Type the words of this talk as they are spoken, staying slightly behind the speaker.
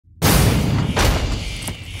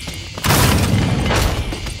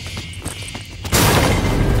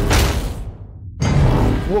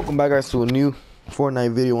Welcome back, guys, to a new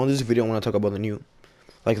Fortnite video. On this video I want to talk about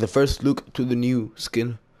the first look to the new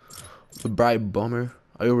skin, the BRITE bomber.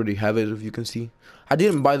 I already have it, if you can see. I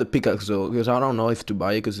didn't buy the pickaxe though, because I don't know if to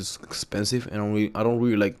buy it because it's expensive, and I don't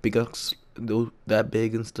really like pickaxe that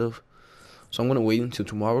big and stuff. So I'm gonna wait until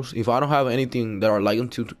tomorrow. If I don't have anything that I like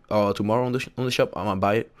until tomorrow on the shop, I'm gonna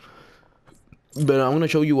buy it. But I'm gonna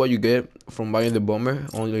show you what you get from buying the bomber,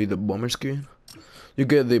 only the bomber skin. You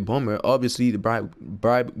get the bomber, obviously the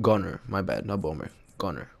BRITE gunner. My bad, not bomber,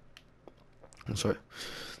 gunner. I'm sorry.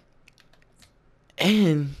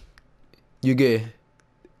 And you get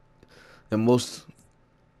the most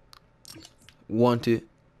wanted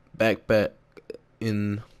backpack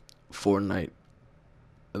in Fortnite,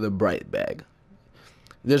 the BRITE bag.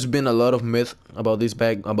 There's been a lot of myth about this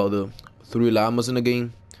bag, about the 3 llamas in the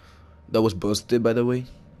game. That was busted, by the way.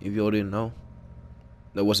 If you all didn't know,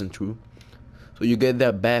 that wasn't true. So you get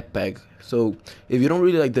that backpack. So if you don't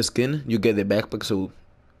really like the skin, you get the backpack. So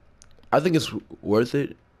I think it's worth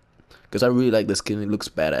it, because I really like the skin. It looks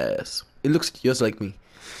badass. It looks just like me,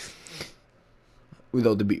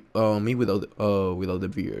 without the without the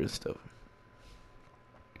beard and stuff.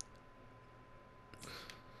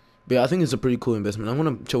 But yeah, I think it's a pretty cool investment. I'm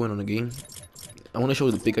gonna show it on the game. I want to show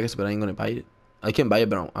the pickaxe, but I ain't gonna buy it. I can buy it,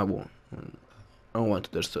 but I won't. I don't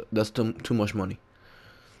want to. That's too much money.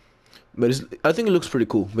 But I think it looks pretty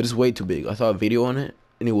cool, but it's way too big. I saw a video on it,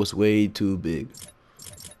 and it was way too big.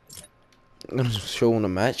 I'm gonna show on the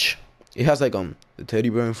match. It has like the teddy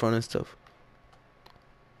bear in front and stuff.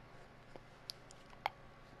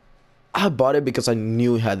 I bought it because I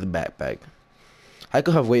knew it had the backpack. I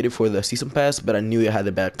could have waited for the season pass, but I knew it had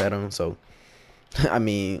the backpack on, so I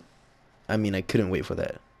mean I couldn't wait for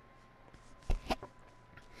that.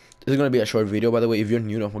 This is gonna be a short video, by the way. If you're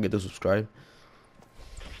new, don't forget to subscribe.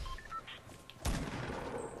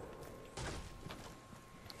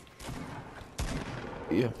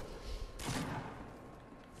 Yeah.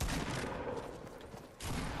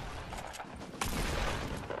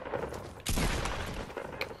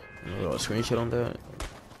 A little screenshot on that.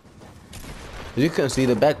 As you can see,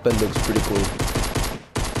 the backpack looks pretty cool.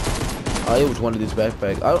 I always wanted this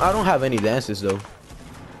backpack. I don't have any dances though,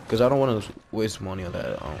 because I don't want to waste money on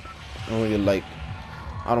that. I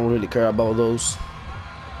don't really care about those.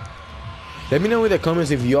 Let me know in the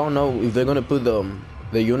comments if y'all know if they're gonna put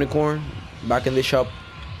the unicorn back in the shop,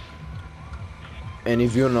 and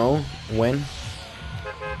if you know when,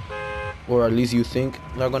 or at least you think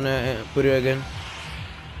they're gonna put it again.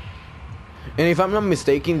 And if I'm not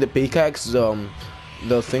mistaken, the pickaxe,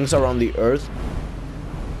 the things around the earth,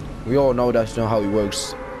 we all know that's not how it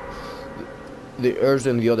works. The earth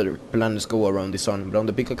and the other planets go around the sun, but on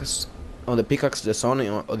the pickaxe, the sun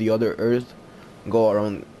and the other earth go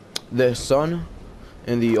around the sun,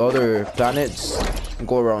 and the other planets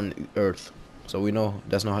go around earth. So we know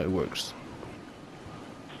that's not how it works.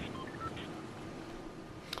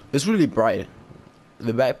 It's really bright.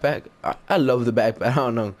 The backpack, I love the backpack. I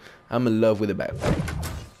don't know, I'm in love with the backpack.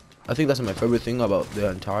 I think that's my favorite thing about the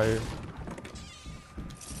entire.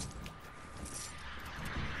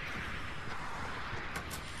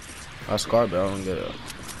 A scar, but I don't get it.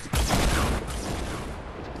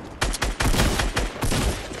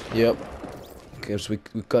 Yep. Okay, so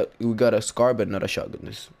we got a scar, but not a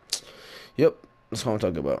shotgun. Yep, that's what I'm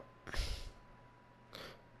talking about.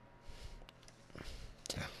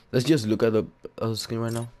 Let's just look at the skin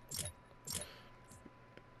right now.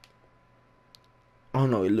 Oh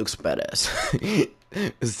no, it looks badass.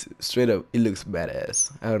 It's straight up, it looks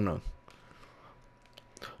badass. I don't know.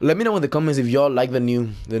 Let me know in the comments if y'all like the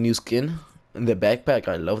new skin and the backpack.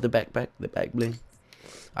 I love the backpack, the back bling.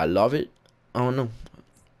 I love it. I don't know.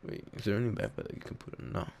 Wait, is there any backpack that you can put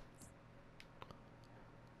in? No.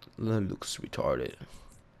 That looks retarded.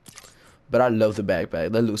 But I love the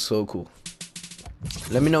backpack. That looks so cool.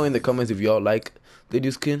 Let me know in the comments if y'all like the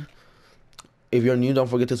new skin. If you're new, don't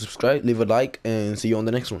forget to subscribe, leave a like, and see you on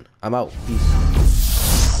the next one. I'm out. Peace.